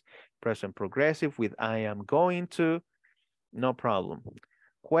past, present progressive with I am going to, no problem.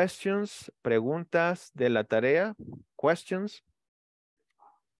 Questions, preguntas de la tarea, questions.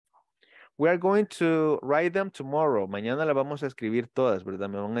 We are going to write them tomorrow. Mañana las vamos a escribir todas, ¿verdad?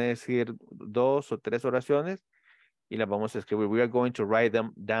 Me van a decir 2 o 3 oraciones y las vamos a escribir. We are going to write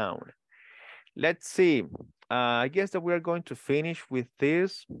them down. Let's see. I guess that we are going to finish with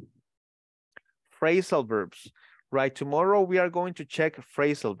this. Phrasal verbs. Right, tomorrow we are going to check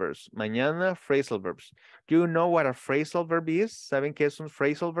phrasal verbs. Mañana, phrasal verbs. Do you know what a phrasal verb is? ¿Saben qué es un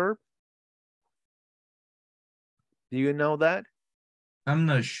phrasal verb? Do you know that? I'm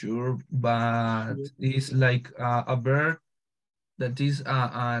not sure, but it's like a verb that is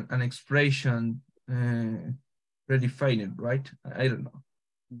an expression redefined, right? I don't know.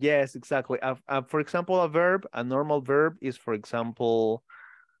 Yes, exactly. For example, a verb, a normal verb is, for example,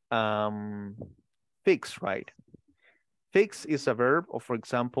 fix, right? Fix is a verb, or for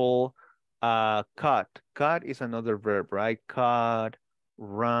example, cut. Cut is another verb, right? Cut,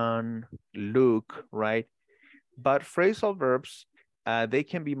 run, look, right? But phrasal verbs, they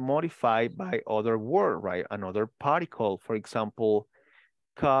can be modified by other word, right? Another particle, for example,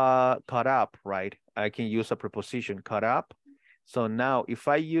 cut up, right? I can use a preposition, cut up. So now if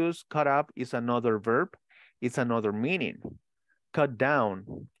I use cut up is another verb, it's another meaning. Cut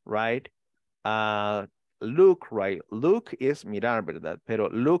down, right? Look, right? Look is mirar, ¿verdad? Pero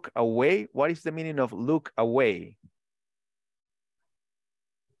look away, what is the meaning of look away?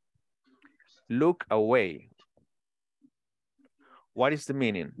 Look away. What is the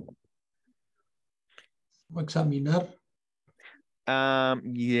meaning? Examinar.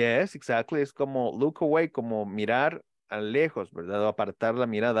 Yes, exactly. Es como look away, como mirar a lejos, ¿verdad? O apartar la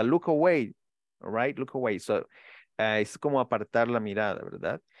mirada. Look away, all right? Look away. So, es como apartar la mirada,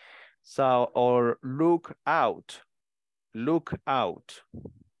 ¿verdad? So, or look out. Look out.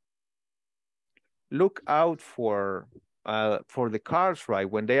 Look out for for the cars, right?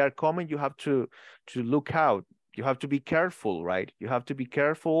 When they are coming, you have to look out. You have to be careful, right? You have to be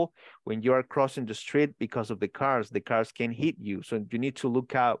careful when you are crossing the street because of the cars. The cars can hit you, so you need to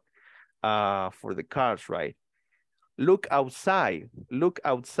look out for the cars, right? Look outside,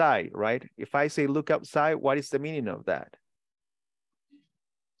 right? If I say look outside, what is the meaning of that?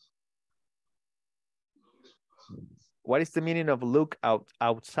 What is the meaning of look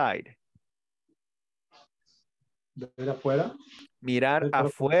outside? Ver afuera. Mirar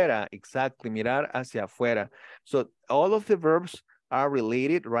afuera, exactly, mirar hacia afuera. So all of the verbs are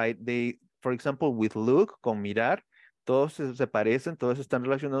related, right? They, for example, with look, con mirar, todos se parecen, todos están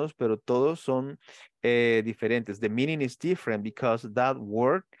relacionados, pero todos son diferentes. The meaning is different because that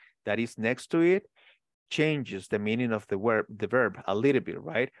word that is next to it changes the meaning of the verb a little bit,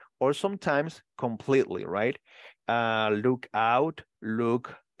 right? Or sometimes completely, right? Look out,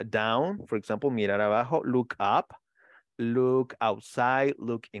 look down, for example, mirar abajo, look up, look outside,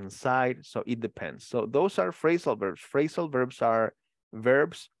 look inside. So it depends. So those are phrasal verbs. Phrasal verbs are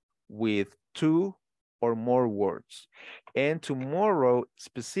verbs with 2 or more words. And tomorrow,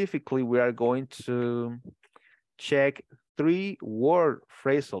 specifically, we are going to check 3-word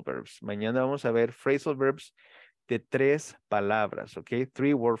phrasal verbs. Mañana vamos a ver phrasal verbs de 3 palabras, okay?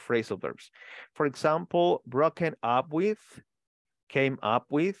 3-word phrasal verbs. For example, broken up with, came up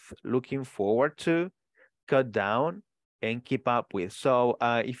with, looking forward to, cut down, and keep up with. So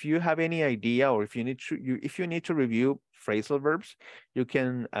if you have any idea, or if you need to review phrasal verbs, you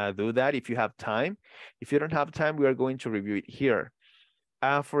can do that if you have time. If you don't have time, we are going to review it here.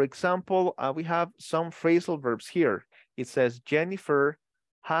 For example, we have some phrasal verbs here. It says Jennifer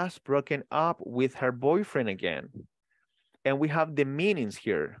has broken up with her boyfriend again. And we have the meanings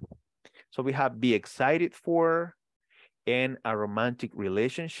here. So we have be excited for, and a romantic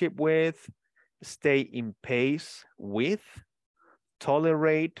relationship with, stay in pace with,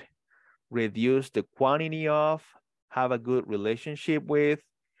 tolerate, reduce the quantity of, have a good relationship with,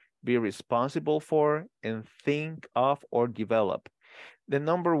 be responsible for, and think of or develop. The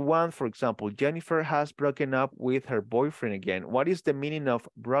number 1, for example, Jennifer has broken up with her boyfriend again. What is the meaning of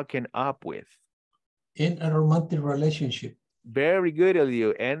broken up with? In a romantic relationship. Very good,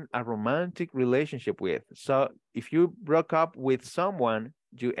 Elio. And a romantic relationship with. So if you broke up with someone,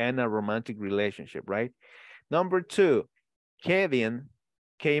 you end a romantic relationship, right? Number 2, Kevin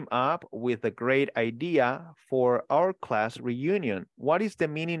came up with a great idea for our class reunion. What is the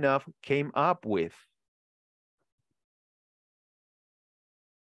meaning of came up with?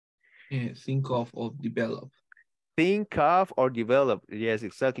 Think of or develop. Think of or develop. Yes,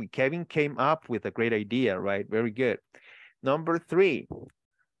 exactly. Kevin came up with a great idea, right? Very good. Number 3,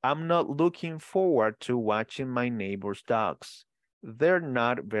 I'm not looking forward to watching my neighbor's dogs. They're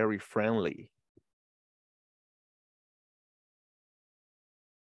not very friendly.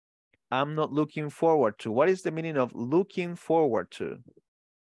 I'm not looking forward to. What is the meaning of looking forward to?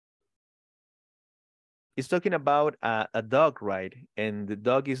 It's talking about a dog, right? And the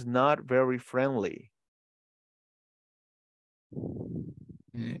dog is not very friendly.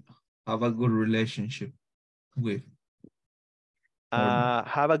 Have a good relationship with.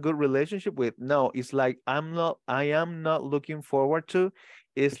 Have a good relationship with. No, it's like I am not looking forward to.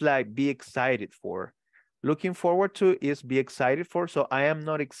 It's like be excited for. Looking forward to is be excited for. So I am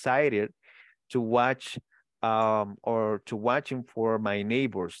not excited to watch or to watching for my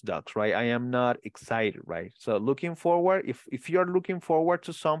neighbor's dogs, right? I am not excited, right? So looking forward, if you're looking forward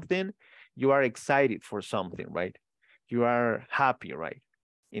to something, you are excited for something, right? You are happy, right?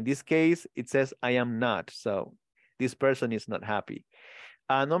 In this case, it says I am not. So this person is not happy.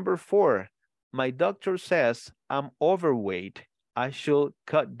 Number 4, my doctor says I'm overweight. I should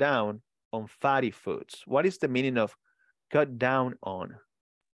cut down on fatty foods. What is the meaning of cut down on?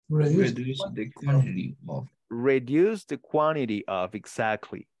 Reduce the quantity of. Reduce the quantity of,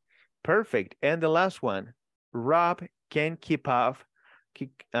 exactly. Perfect. And the last one, Rob can keep up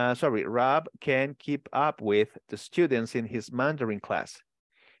with the students in his Mandarin class.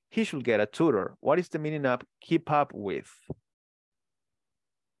 He should get a tutor. What is the meaning of keep up with?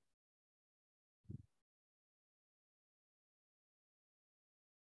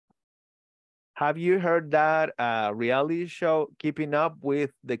 Have you heard that reality show, Keeping Up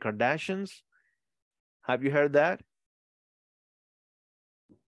with the Kardashians? Have you heard that?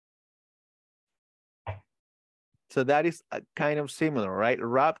 So that is kind of similar, right?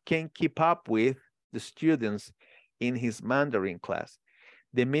 Rob can keep up with the students in his Mandarin class.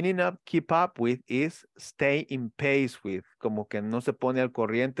 The meaning of keep up with is stay in pace with, como que no se pone al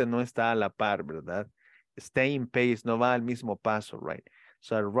corriente, no está a la par, ¿verdad? Stay in pace, no va al mismo paso, right?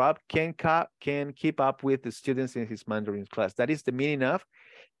 So Rob can keep up with the students in his Mandarin class. That is the meaning of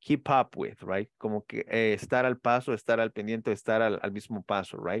keep up with, right? Como que estar al paso, estar al pendiente, estar al mismo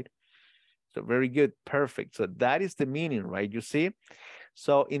paso, right? So very good, perfect. So that is the meaning, right? You see?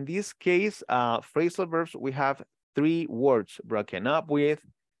 So in this case, phrasal verbs, we have 3 words: broken up with,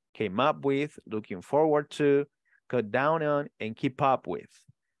 came up with, looking forward to, cut down on, and keep up with.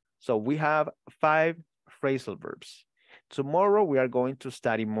 So we have 5 phrasal verbs. Tomorrow we are going to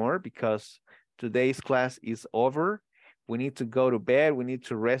study more because today's class is over. We need to go to bed. We need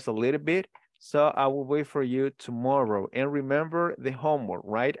to rest a little bit. So I will wait for you tomorrow. And remember the homework,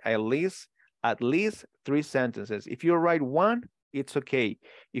 right? At least 3 sentences. If you write 1, it's okay.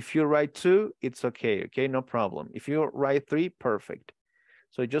 If you write 2, it's okay. Okay, no problem. If you write 3, perfect.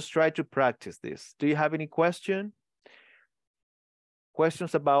 So just try to practice this. Do you have any question?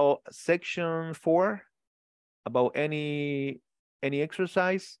 Questions about section 4? About any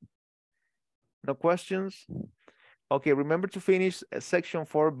exercise? No questions? Okay, remember to finish section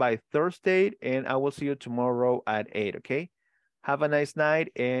 4 by Thursday, and I will see you tomorrow at 8, okay? Have a nice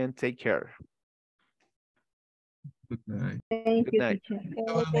night and take care. Good night. Thank Good you, night.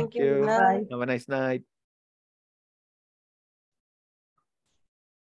 teacher. Thank you. Bye. Have a nice night.